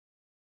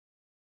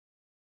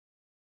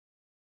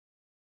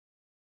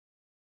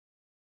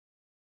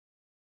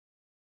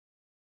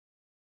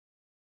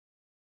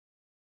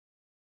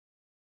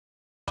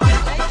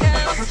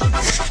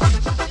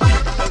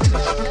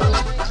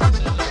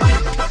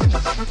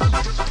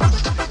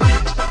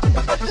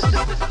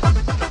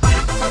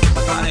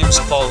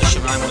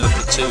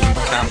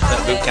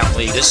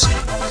leaders.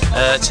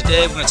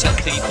 Today we're going to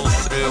take people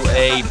through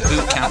a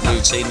boot camp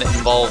routine that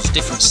involves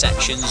different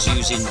sections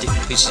using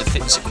different pieces of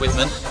fitness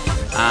equipment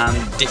and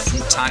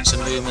different types of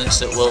movements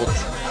that will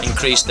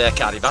increase their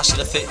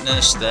cardiovascular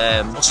fitness,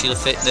 their muscular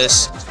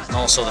fitness, and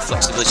also the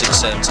flexibility at the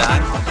same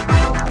time.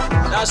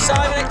 Now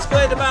Simon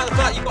explained about the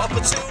fact you've got a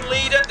platoon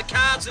leader. The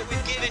cards that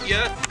we've given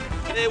you,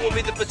 they will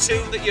be the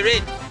platoon that you're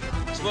in.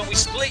 So when we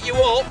split you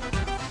up,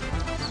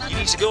 you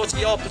need to go to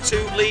your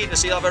platoon leader.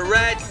 So you'll have a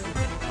red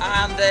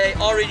and a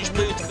orange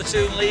blue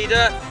platoon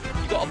leader.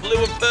 You've got a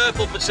blue and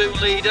purple platoon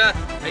leader,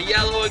 a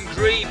yellow and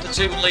green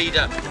platoon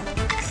leader.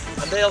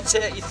 And they'll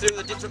take you through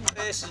the different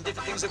paces and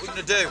different things that we're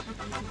going to do.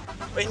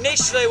 But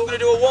initially we're going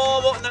to do a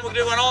warm-up and then we're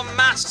going to do an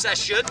en-masse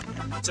session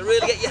to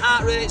really get your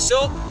heart rates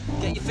up,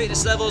 get your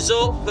fitness levels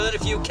up, burn a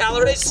few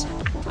calories,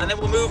 and then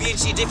we'll move you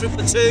into your different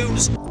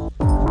platoons.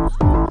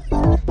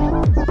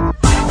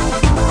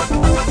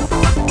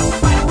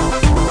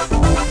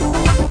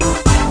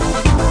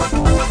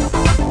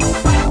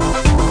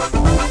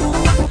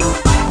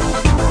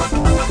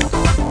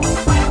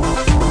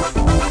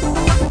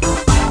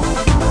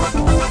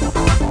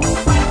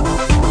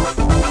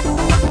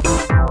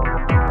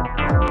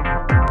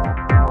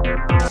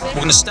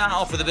 We're going to start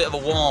off with a bit of a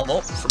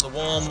warm-up. From the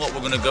warm-up we're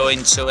going to go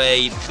into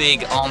a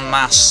big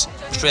en-masse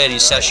training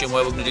session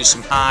where we're going to do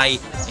some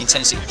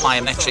high-intensity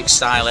plyometric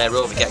style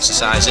aerobic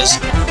exercises.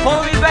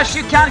 Follow me the best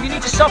you can. If you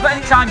need to stop at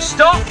any time,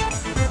 stop,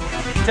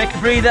 take a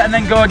breather and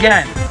then go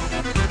again.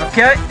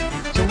 Okay?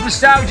 So we're going to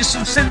start with just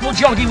some simple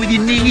jogging with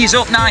your knees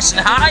up nice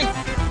and high.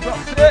 We've got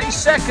 30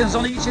 seconds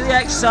on each of the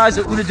exercises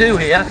that we're going to do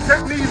here.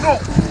 Take knees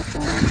up.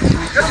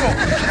 Get up.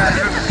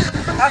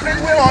 I think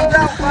we're on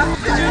now,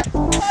 man.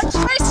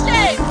 Twist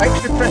it!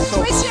 Extra press up.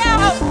 Twist it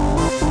out!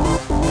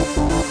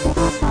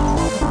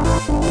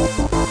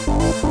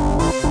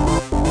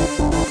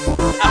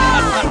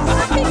 Nice!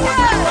 Looking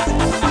good!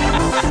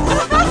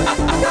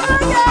 Come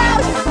on girls!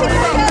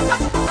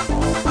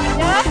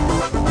 Yeah?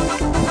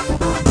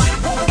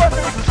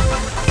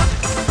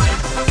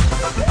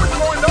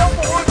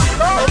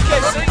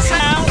 Okay, so it's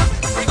out.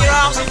 Bring your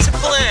arms into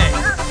play.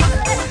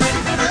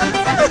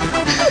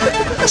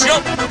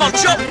 Jump, come on,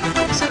 jump!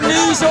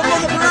 Knees up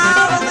on the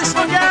ground on this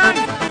one, gang!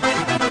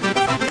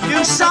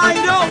 You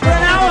signed up for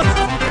an hour!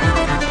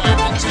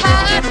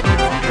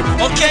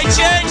 Okay,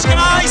 change,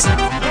 guys! 1,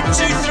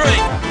 2, 3.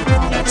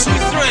 1, 2,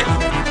 3.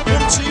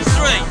 1, 2,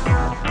 3.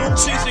 1,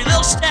 2, 3.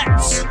 Little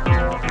steps.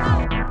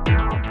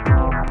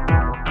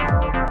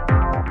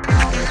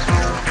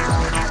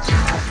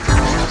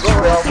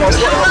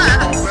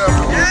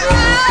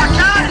 I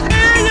can't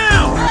hear you!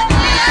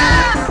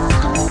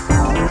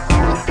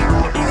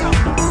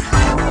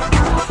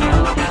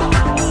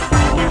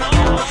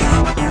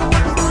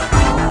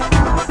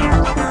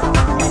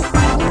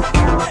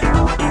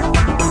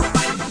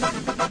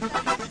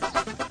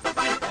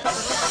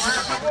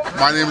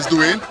 My name is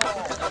Dwayne,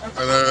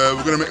 and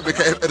we're going to make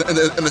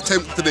an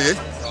attempt today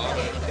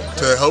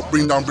to help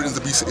bring down Britain's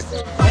obesity.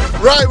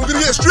 Right, we're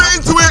going to get straight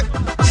into it,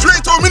 straight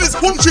into a minute's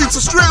punching, so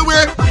straight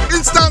away,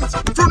 instant,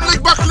 front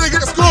leg, back leg,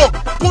 let's go,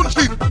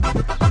 punching.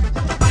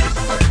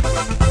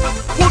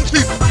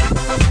 Punching.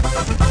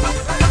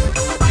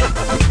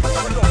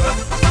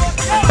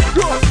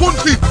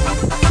 Punching.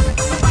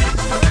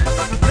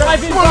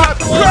 Driving Come on, back,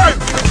 drive,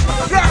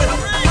 drive,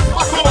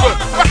 back over,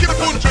 back in the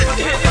punching.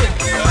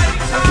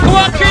 Come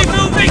on, keep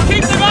moving,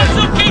 keep the hands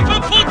up, keep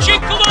them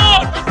punching, come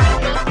on!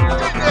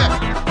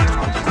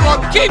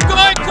 Keep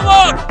going, come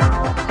on!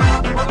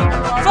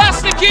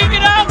 Faster, keep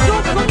your arms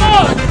up, come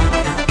on!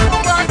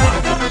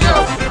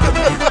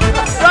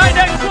 Right,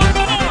 next one,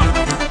 come on!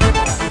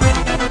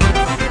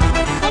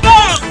 Come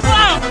on,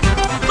 clap!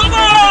 Come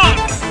on!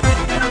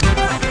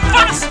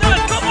 Faster,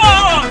 come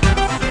on!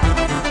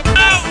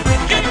 Now,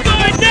 keep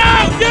going,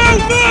 now,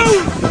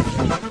 move!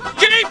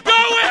 Keep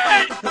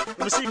going!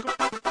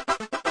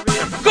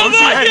 Come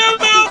on, you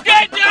move!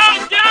 Get down,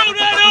 down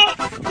and up!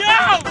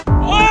 Down!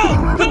 Oh,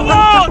 come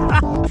on!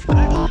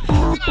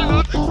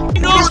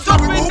 No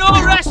stopping, no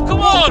rest,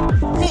 come on!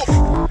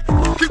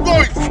 Keep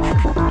going!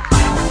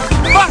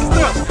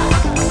 Faster!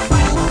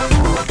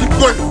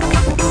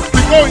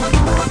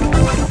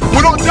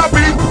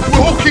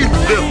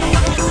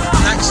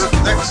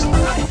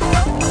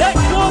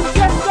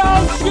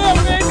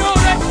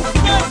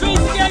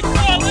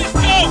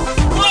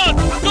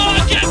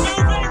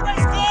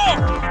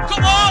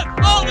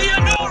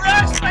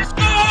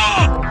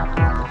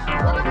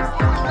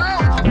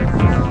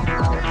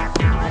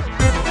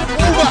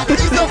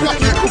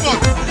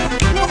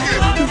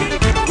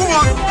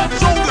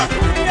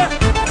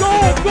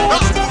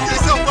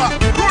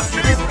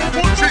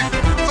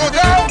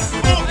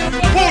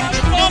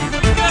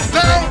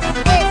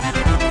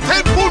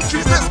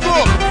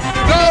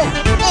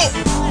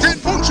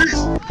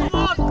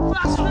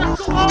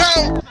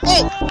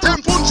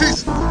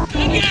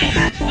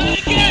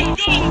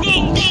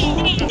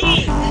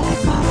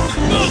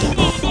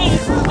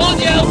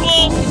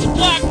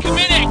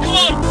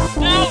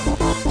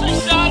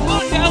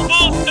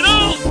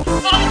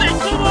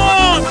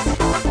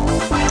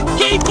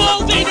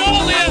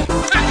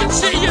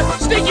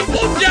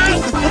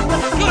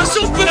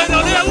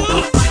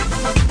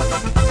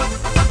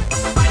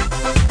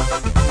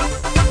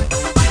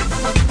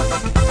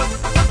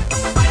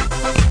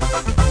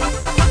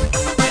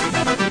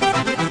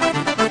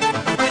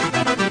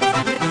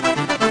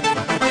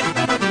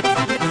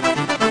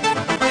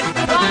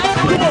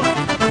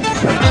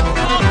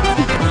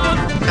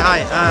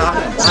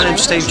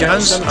 Steve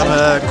Jones. I'm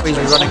a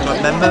Queensbury Running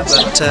Club member,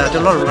 but I do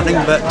a lot of running,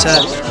 but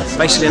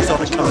basically I thought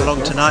I'd come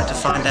along tonight to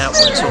find out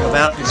what it's all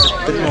about. It's a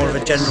bit more of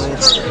a general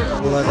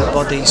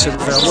all-over-the-body sort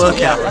of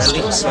workout, really.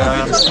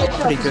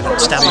 Pretty good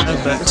at stamina,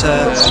 but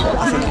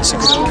I think it's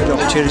a good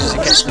opportunity to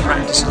get some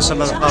practice in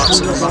some of the parts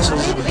of the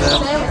muscles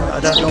that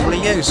I don't normally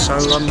use, so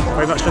I'm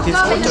very much looking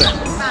forward to it.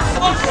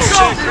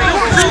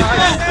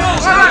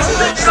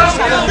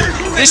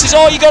 This is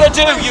all you got to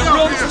do. You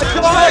run to the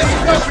corner.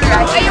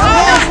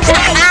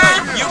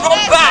 You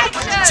run back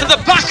to the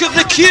back of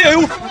the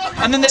queue,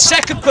 and then the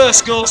second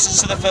person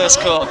goes to the first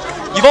cone.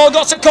 You've all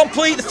got to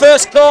complete the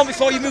first cone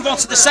before you move on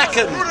to the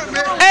second.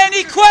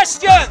 Any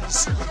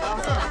questions?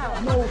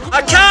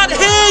 I can't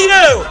hear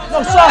you.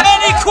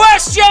 Any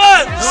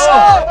questions?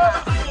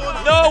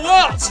 No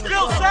what? 3, 2,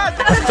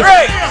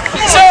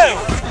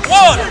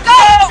 1,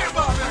 go!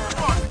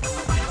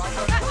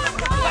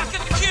 Back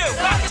of the queue,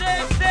 back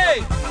same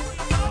thing.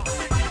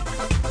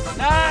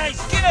 Nice,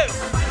 queue.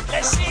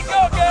 Let's see you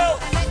go, girl.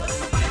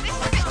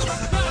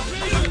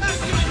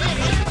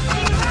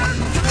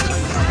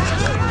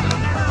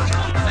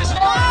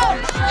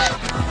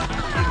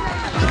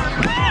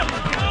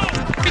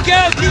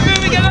 Girl, keep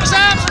moving, get those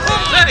arms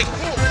pumping!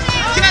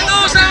 Get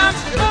those arms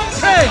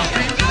pumping!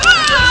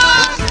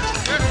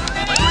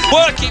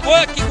 Work it,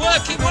 work it,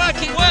 work it, work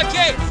it, work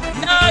it!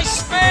 Nice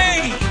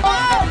speed!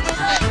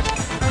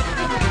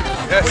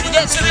 When you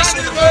get to this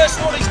one, the first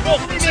one is 1,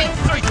 2,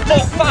 3,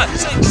 4, 5,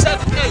 6,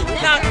 7, 8,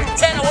 9,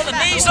 10. I want the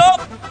knees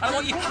up and I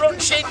want you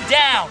crunching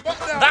down.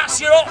 That's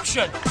your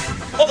option.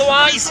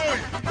 Otherwise,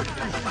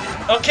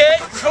 okay,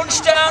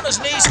 crunch down as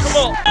knees come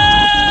up.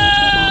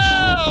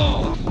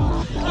 Oh!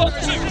 1, 2,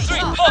 3,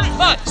 4,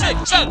 5,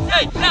 6, 7,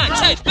 8, 9,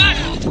 10, back!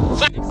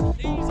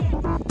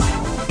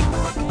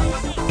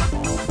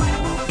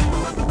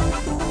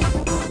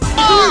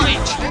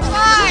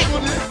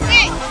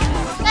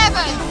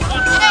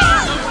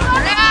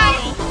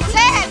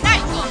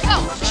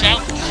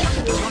 Shout.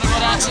 Do you want to go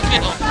down to the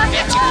middle?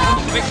 Get to run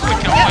a bit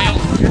quicker, Whale.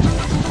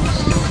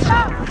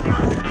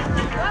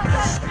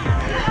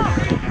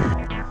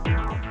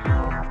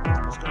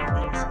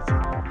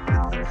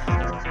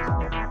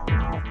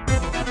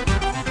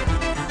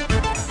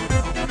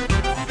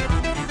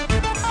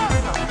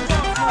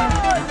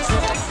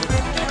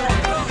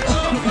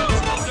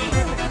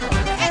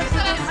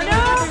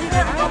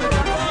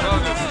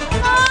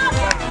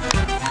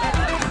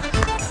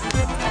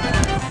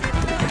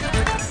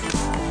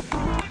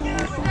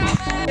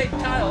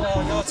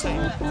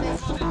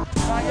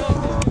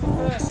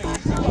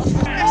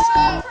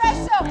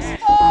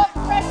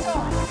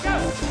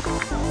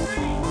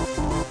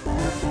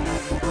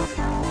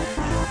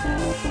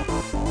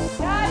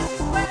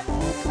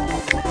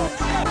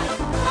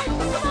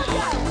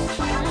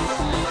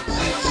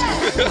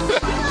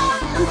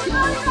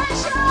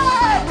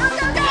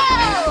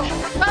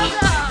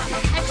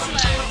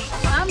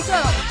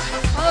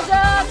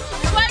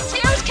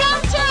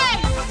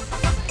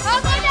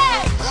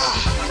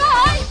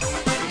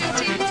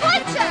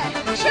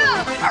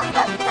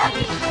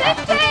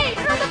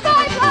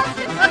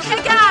 Okay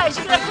guys,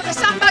 you're going to put the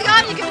sandbag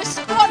on, you're going to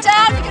squat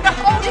down, you're going to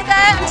hold it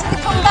there until they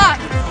come back.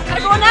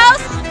 Everyone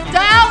else,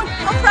 down,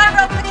 upright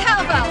rope with the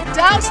kettlebell.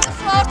 Down to the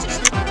floor, touch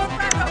the floor,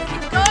 upright rope.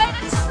 Keep going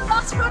until the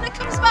last runner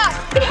comes back.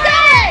 Keep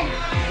going!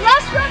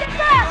 Last runner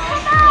back,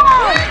 come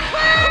on!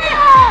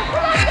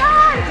 Come on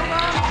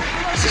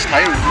guys! This is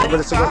tiring.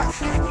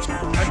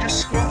 And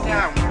just squat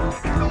down.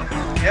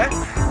 Yeah?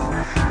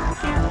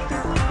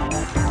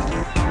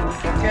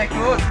 Okay,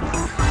 good.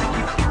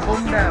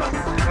 Come down.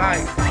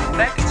 Right.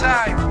 Next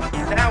time.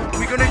 Now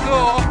we're going to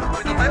go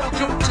with a little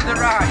jump to the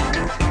right.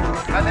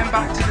 And then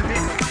back to the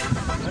middle.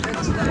 And then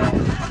to the left.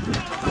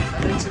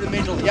 And then to the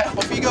middle. Yeah,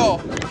 off you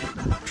go.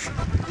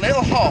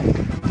 Little hop.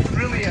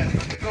 Brilliant.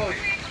 Good.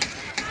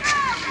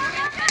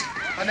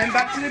 And then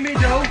back to the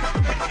middle.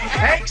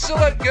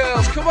 Excellent,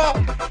 girls. Come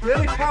on.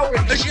 Really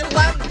powering. As you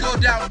land, go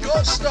down.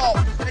 Don't stop.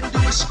 Then do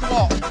a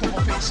squat. Come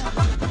up. It's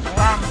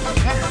land.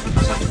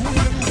 It's a one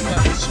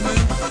movement.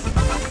 Smooth.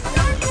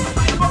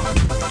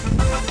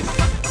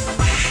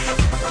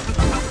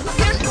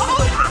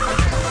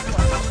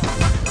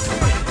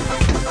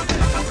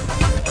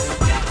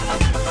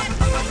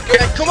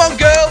 Okay, come on,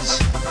 girls.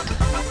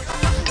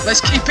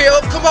 Let's keep it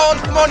up. Come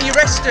on. You're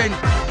resting.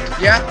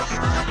 Yeah.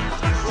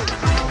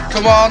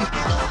 Come on.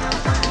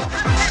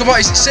 Come on,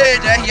 is it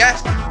Sadie? Yeah?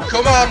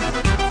 Come on.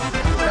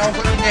 Now I've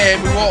got your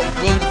name,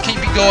 we'll keep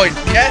it going,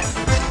 yeah?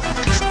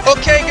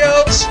 Okay,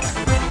 girls.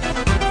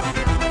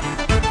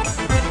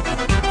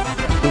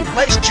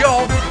 Let's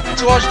jog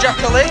towards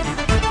Jacqueline,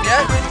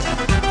 yeah?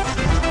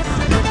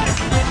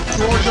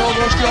 Towards all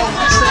those jogs,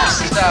 that's the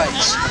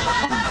exercise.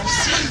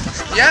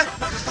 Yeah?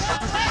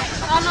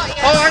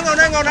 Oh,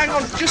 hang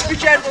on. Just be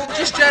gentle,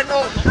 just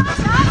gentle.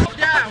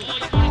 Down.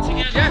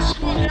 Yeah,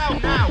 squat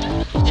down now.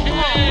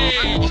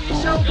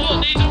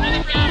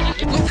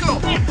 Look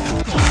up.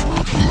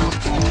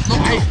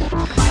 Look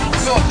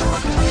up.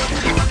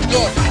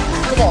 Good.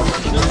 Come on.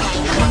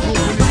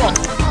 Come on.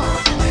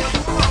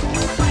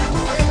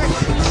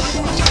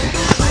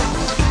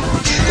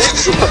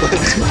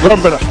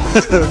 Run, brother.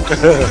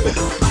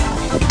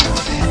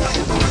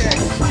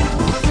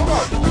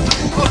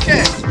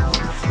 Okay.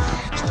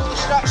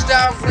 Straps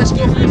down, let's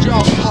go for the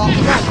jog.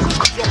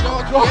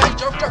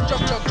 Jog.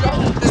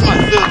 This is my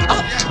third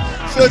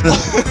one.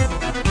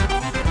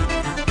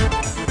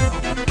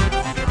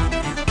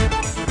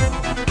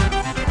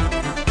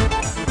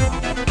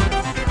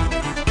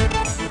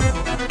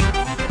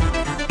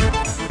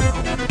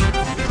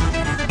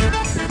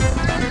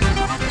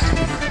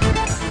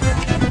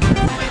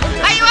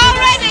 Are you all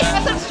ready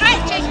for some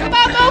stretching? Come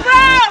on, move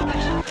round!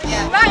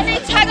 Right,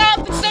 need to hang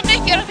on with somebody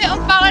if you're a bit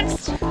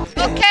unbalanced.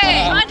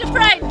 Okay, find a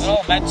friend.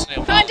 Oh,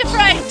 mentally. Find a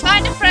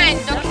friend,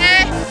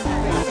 okay?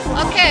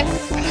 Okay.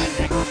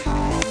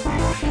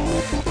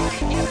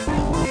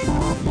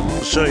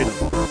 I'll show you.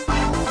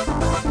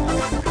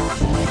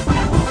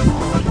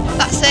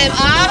 That same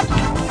arm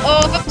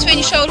over between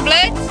your shoulder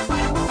blades.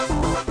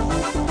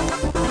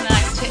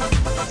 Nice tip.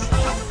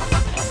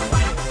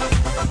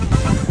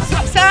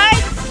 Swap sides.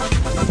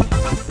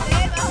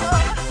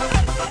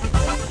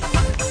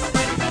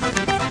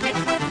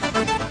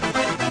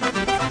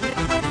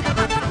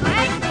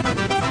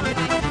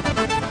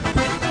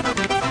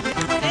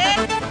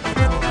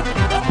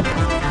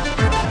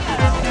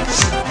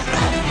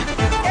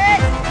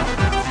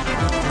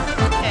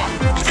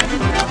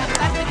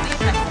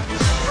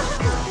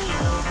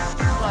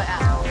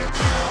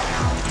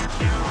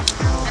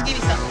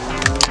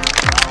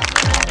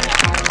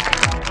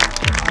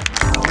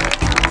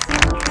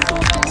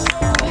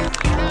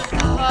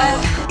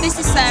 This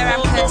is Sarah,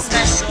 I'm Kirsten.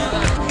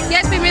 Yeah,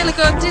 it's been really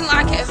good. Didn't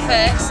like it at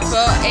first,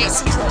 but it's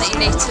something that you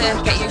need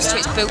to get used to.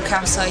 It's boot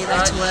camp, so you're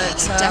there to work.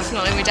 So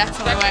Definitely, we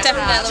definitely worked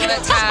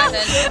hard,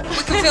 and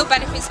we can feel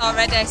benefits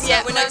already. So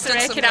Yeah, we know it's done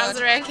some hands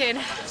good. are aching.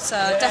 So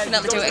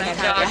definitely do it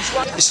again.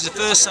 This is the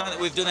first time that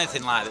we've done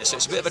anything like this, so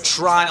it's a bit of a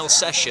trial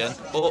session,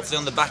 but hopefully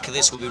on the back of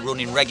this we'll be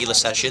running regular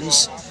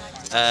sessions.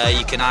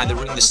 You can either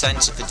ring the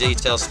centre for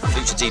details, for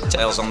future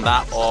details on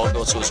that, or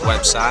go to his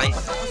website.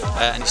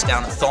 And it's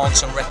down at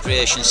Thornton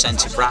Recreation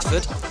Centre,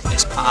 Bradford.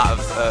 It's part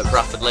of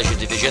Bradford Leisure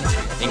Division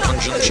in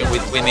conjunction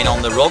with Women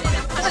on the Run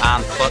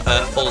and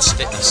Pulse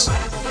Fitness.